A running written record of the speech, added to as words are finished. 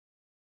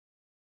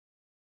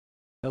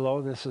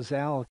Hello, this is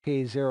Al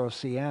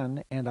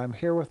K0CN, and I'm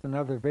here with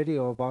another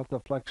video about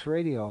the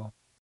FlexRadio.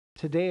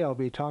 Today I'll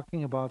be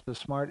talking about the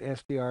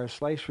SmartSDR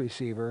slice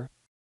receiver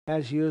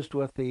as used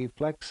with the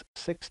Flex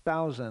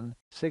 6000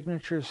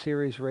 Signature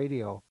Series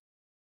radio.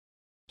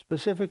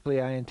 Specifically,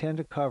 I intend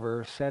to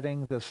cover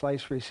setting the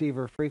slice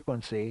receiver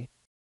frequency,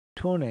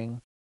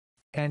 tuning,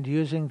 and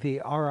using the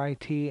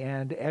RIT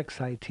and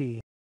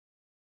XIT.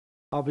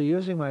 I'll be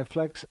using my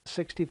Flex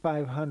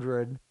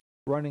 6500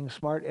 running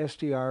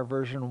SmartSDR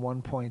version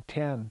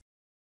 1.10.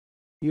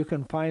 You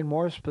can find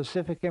more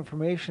specific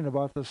information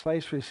about the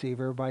slice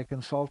receiver by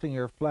consulting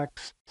your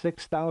Flex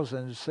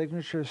 6000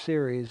 Signature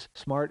Series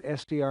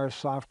SmartSDR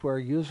software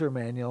user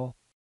manual,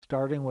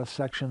 starting with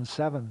Section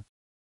 7.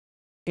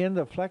 In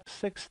the Flex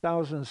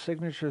 6000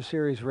 Signature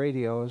Series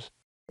radios,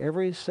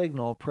 every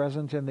signal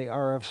present in the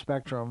RF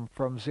spectrum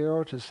from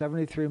 0 to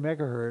 73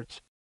 MHz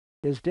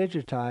is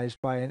digitized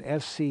by an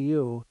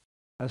SCU,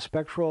 a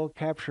spectral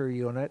capture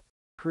unit,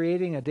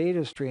 creating a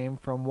data stream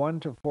from 1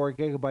 to 4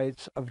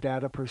 gigabytes of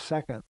data per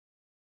second.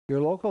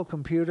 Your local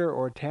computer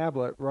or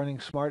tablet running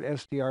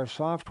SmartSDR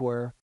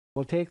software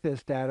will take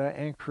this data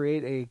and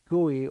create a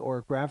GUI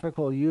or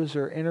graphical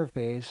user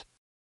interface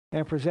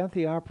and present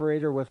the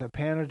operator with a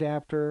pan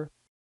adapter,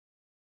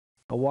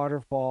 a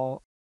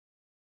waterfall,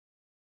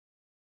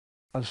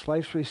 a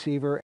slice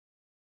receiver,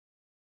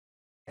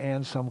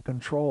 and some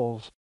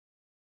controls.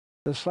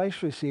 The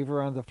slice receiver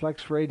on the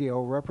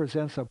FlexRadio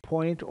represents a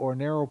point or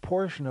narrow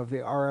portion of the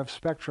RF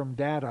spectrum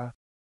data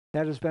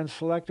that has been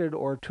selected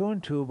or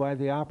tuned to by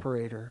the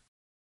operator.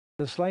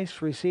 The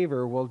slice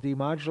receiver will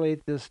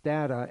demodulate this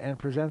data and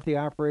present the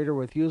operator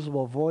with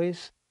usable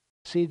voice,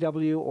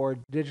 CW, or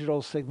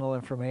digital signal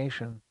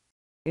information.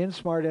 In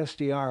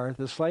SmartSDR,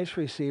 the slice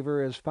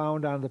receiver is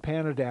found on the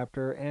pan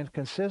adapter and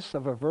consists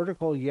of a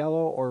vertical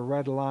yellow or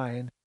red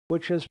line,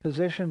 which is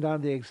positioned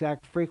on the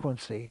exact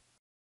frequency.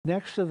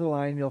 Next to the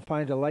line, you'll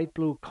find a light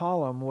blue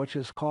column, which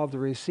is called the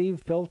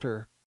receive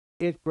filter.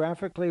 It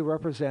graphically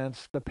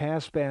represents the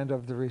passband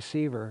of the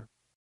receiver.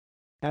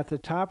 At the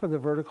top of the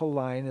vertical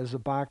line is a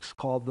box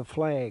called the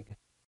flag.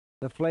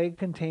 The flag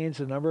contains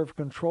a number of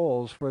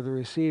controls for the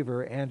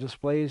receiver and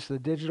displays the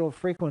digital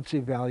frequency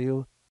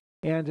value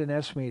and an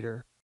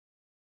S-meter.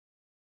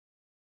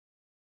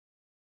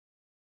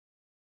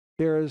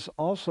 There is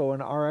also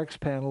an RX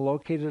panel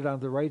located on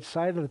the right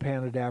side of the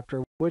pan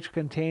adapter, which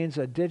contains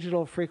a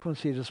digital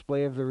frequency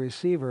display of the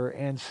receiver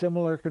and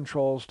similar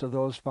controls to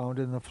those found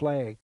in the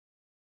flag.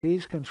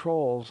 These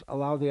controls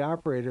allow the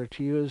operator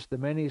to use the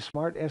many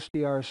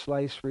SmartSDR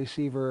slice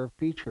receiver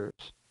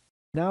features.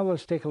 Now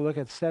let's take a look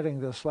at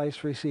setting the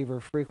slice receiver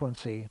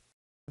frequency.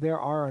 There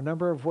are a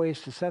number of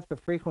ways to set the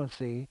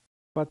frequency,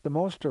 but the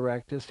most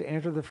direct is to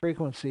enter the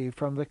frequency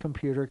from the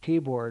computer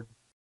keyboard.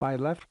 By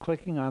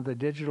left-clicking on the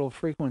digital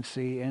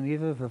frequency in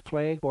either the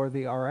flag or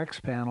the RX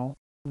panel,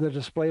 the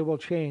display will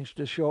change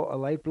to show a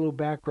light blue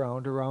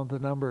background around the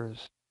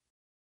numbers.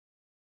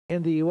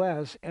 In the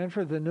US,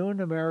 enter the new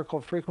numerical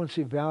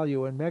frequency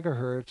value in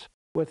megahertz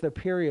with a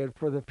period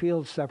for the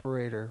field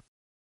separator,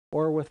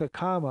 or with a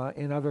comma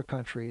in other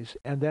countries,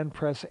 and then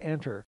press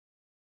Enter.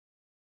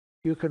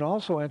 You can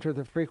also enter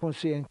the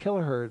frequency in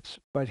kilohertz,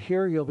 but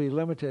here you'll be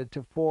limited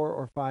to 4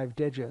 or 5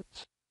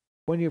 digits.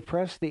 When you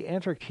press the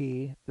Enter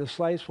key, the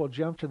slice will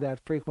jump to that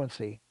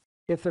frequency.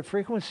 If the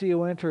frequency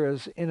you enter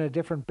is in a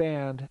different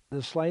band,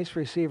 the slice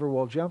receiver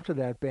will jump to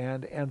that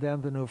band and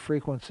then the new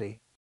frequency.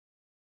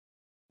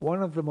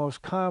 One of the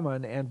most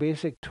common and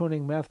basic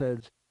tuning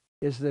methods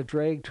is the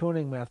drag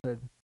tuning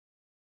method.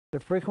 The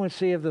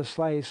frequency of the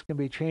slice can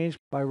be changed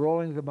by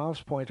rolling the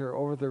mouse pointer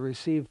over the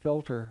receive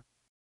filter.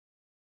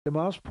 The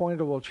mouse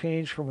pointer will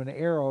change from an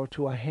arrow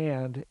to a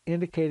hand,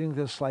 indicating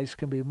the slice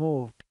can be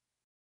moved.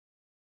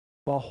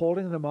 While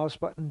holding the mouse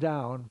button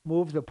down,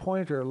 move the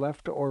pointer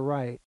left or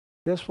right.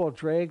 This will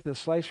drag the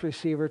slice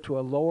receiver to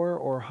a lower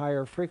or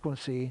higher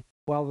frequency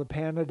while the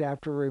pan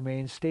adapter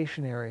remains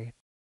stationary.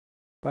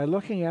 By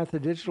looking at the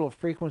digital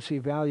frequency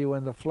value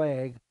in the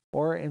flag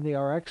or in the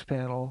RX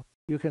panel,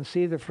 you can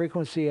see the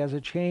frequency as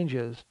it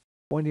changes.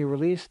 When you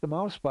release the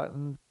mouse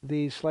button,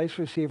 the slice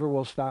receiver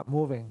will stop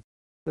moving.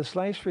 The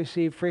slice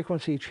receive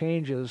frequency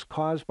changes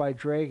caused by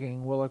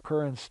dragging will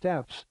occur in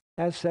steps,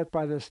 as set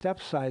by the step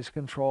size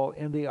control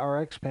in the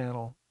RX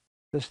panel.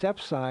 The step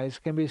size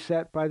can be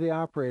set by the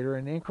operator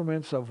in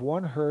increments of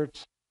 1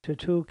 Hz to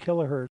 2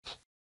 kHz.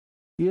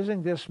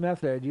 Using this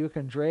method, you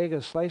can drag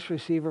a slice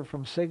receiver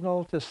from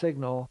signal to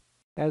signal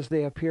as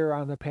they appear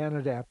on the pan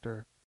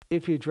adapter.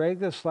 If you drag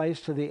the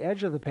slice to the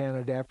edge of the pan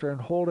adapter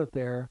and hold it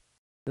there,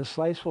 the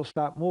slice will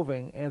stop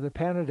moving and the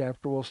pan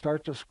adapter will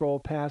start to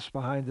scroll past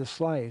behind the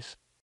slice.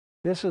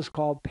 This is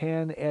called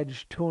pan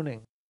edge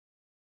tuning.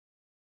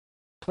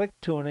 Click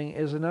tuning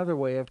is another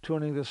way of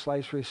tuning the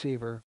slice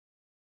receiver.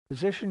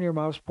 Position your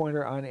mouse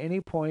pointer on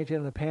any point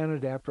in the pan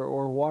adapter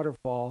or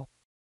waterfall,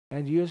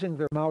 and using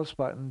the mouse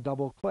button,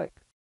 double-click.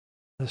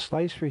 The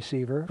slice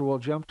receiver will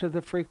jump to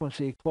the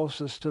frequency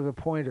closest to the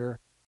pointer,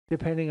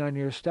 depending on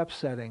your step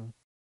setting.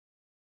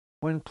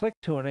 When click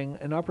tuning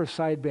an upper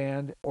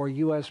sideband or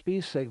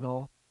USB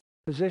signal,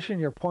 position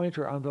your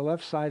pointer on the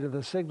left side of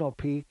the signal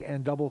peak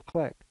and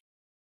double-click.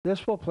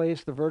 This will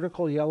place the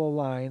vertical yellow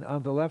line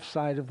on the left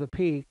side of the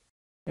peak,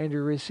 and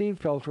your receive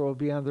filter will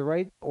be on the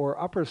right or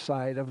upper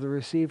side of the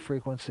receive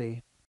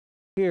frequency.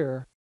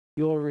 Here,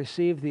 you will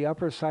receive the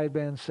upper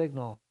sideband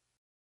signal.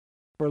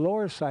 For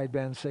lower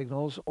sideband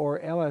signals, or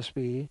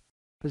LSB,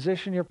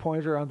 position your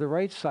pointer on the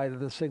right side of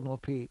the signal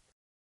peak.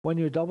 When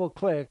you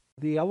double-click,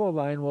 the yellow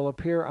line will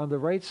appear on the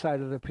right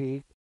side of the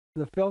peak.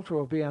 The filter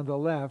will be on the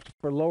left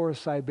for lower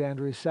sideband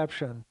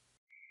reception.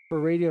 For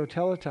radio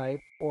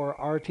teletype, or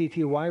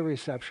RTTY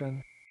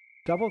reception,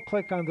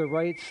 double-click on the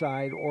right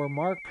side or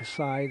mark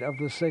side of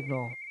the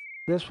signal.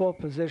 This will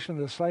position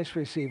the slice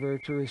receiver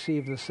to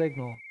receive the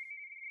signal.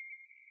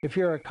 If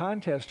you're a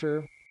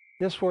contester,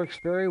 this works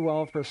very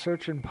well for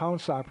search and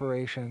pounce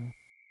operation.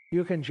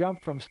 You can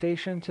jump from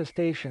station to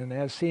station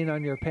as seen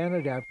on your pan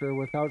adapter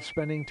without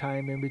spending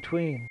time in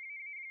between.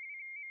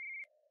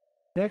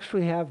 Next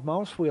we have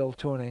mouse wheel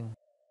tuning.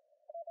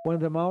 When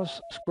the mouse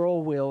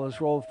scroll wheel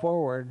is rolled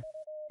forward,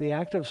 the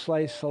active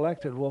slice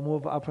selected will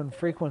move up in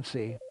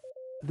frequency.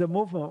 The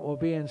movement will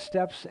be in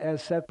steps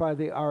as set by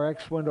the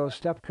RX window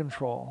step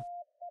control.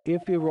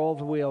 If you roll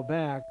the wheel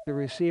back, the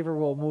receiver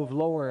will move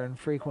lower in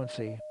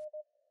frequency.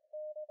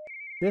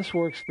 This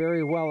works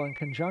very well in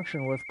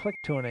conjunction with click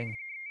tuning.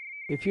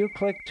 If you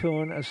click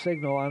tune a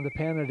signal on the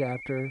pan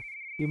adapter,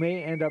 you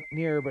may end up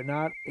near but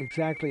not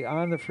exactly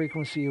on the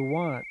frequency you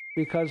want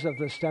because of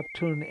the step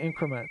tune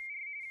increment.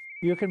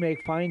 You can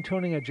make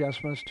fine-tuning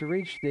adjustments to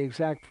reach the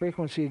exact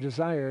frequency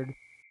desired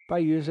by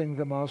using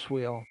the mouse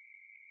wheel.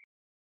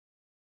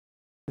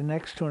 The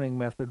next tuning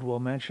method we'll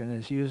mention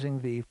is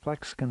using the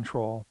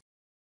FlexControl.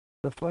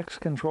 The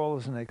FlexControl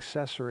is an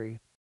accessory,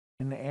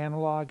 an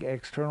analog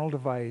external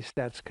device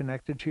that's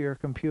connected to your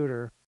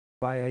computer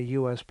via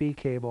USB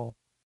cable.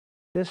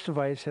 This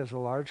device has a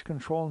large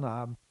control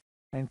knob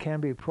and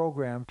can be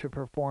programmed to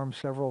perform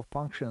several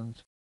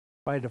functions.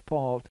 By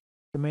default,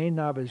 the main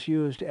knob is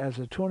used as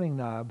a tuning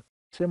knob,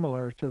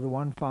 similar to the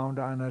one found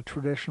on a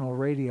traditional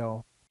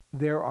radio.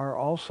 There are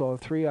also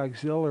 3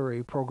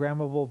 auxiliary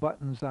programmable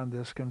buttons on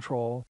this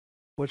control,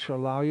 which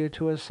allow you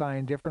to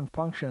assign different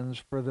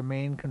functions for the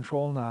main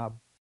control knob.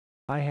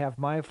 I have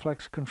my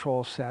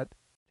FlexControl set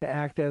to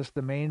act as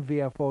the main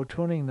VFO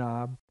tuning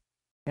knob,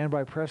 and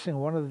by pressing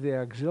one of the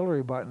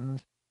auxiliary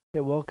buttons,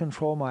 it will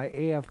control my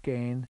AF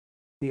gain,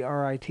 the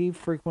RIT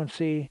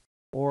frequency,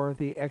 or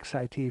the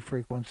XIT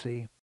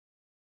frequency.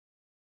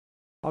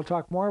 I'll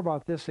talk more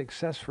about this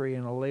accessory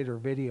in a later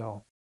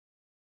video.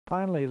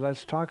 Finally,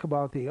 let's talk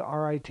about the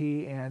RIT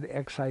and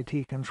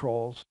XIT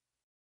controls.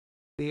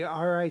 The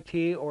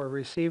RIT, or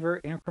Receiver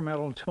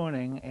Incremental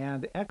Tuning,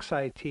 and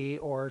XIT,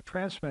 or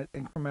Transmit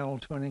Incremental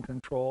Tuning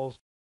controls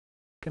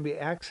can be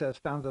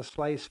accessed on the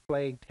Slice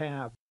Flag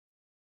tab.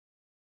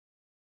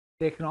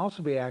 They can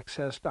also be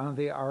accessed on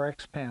the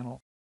RX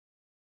panel.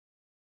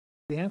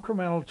 The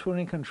incremental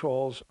tuning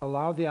controls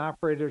allow the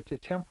operator to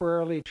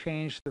temporarily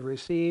change the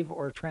receive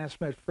or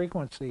transmit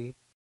frequency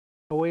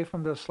away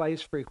from the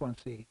slice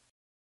frequency.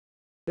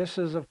 This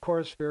is, of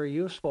course, very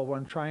useful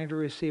when trying to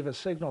receive a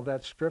signal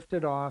that's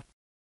drifted off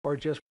or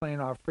just plain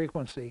off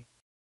frequency,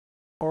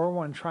 or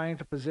when trying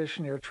to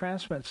position your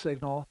transmit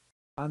signal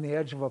on the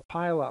edge of a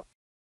pileup.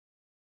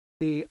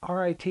 The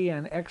RIT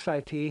and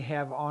XIT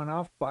have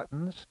on-off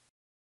buttons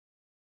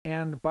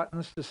and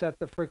buttons to set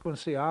the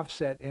frequency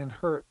offset in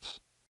hertz.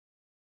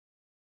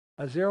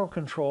 A zero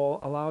control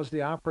allows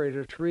the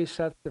operator to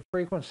reset the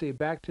frequency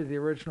back to the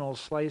original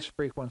slice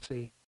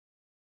frequency.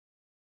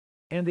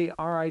 In the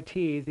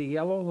RIT, the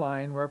yellow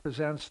line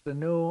represents the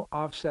new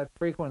offset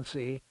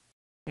frequency,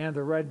 and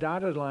the red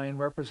dotted line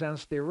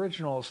represents the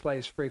original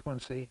slice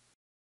frequency.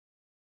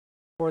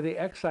 For the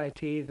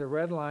XIT, the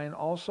red line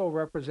also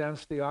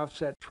represents the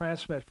offset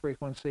transmit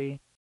frequency,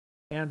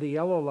 and the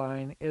yellow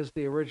line is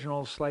the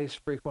original slice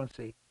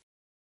frequency.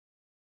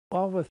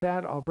 Well, with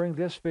that, I'll bring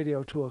this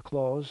video to a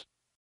close,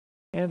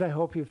 and I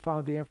hope you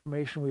found the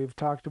information we've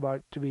talked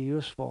about to be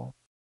useful.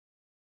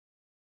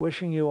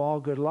 Wishing you all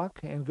good luck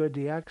and good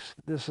DX.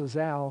 This is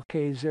Al,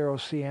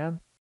 K0CN,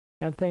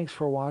 and thanks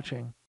for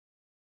watching.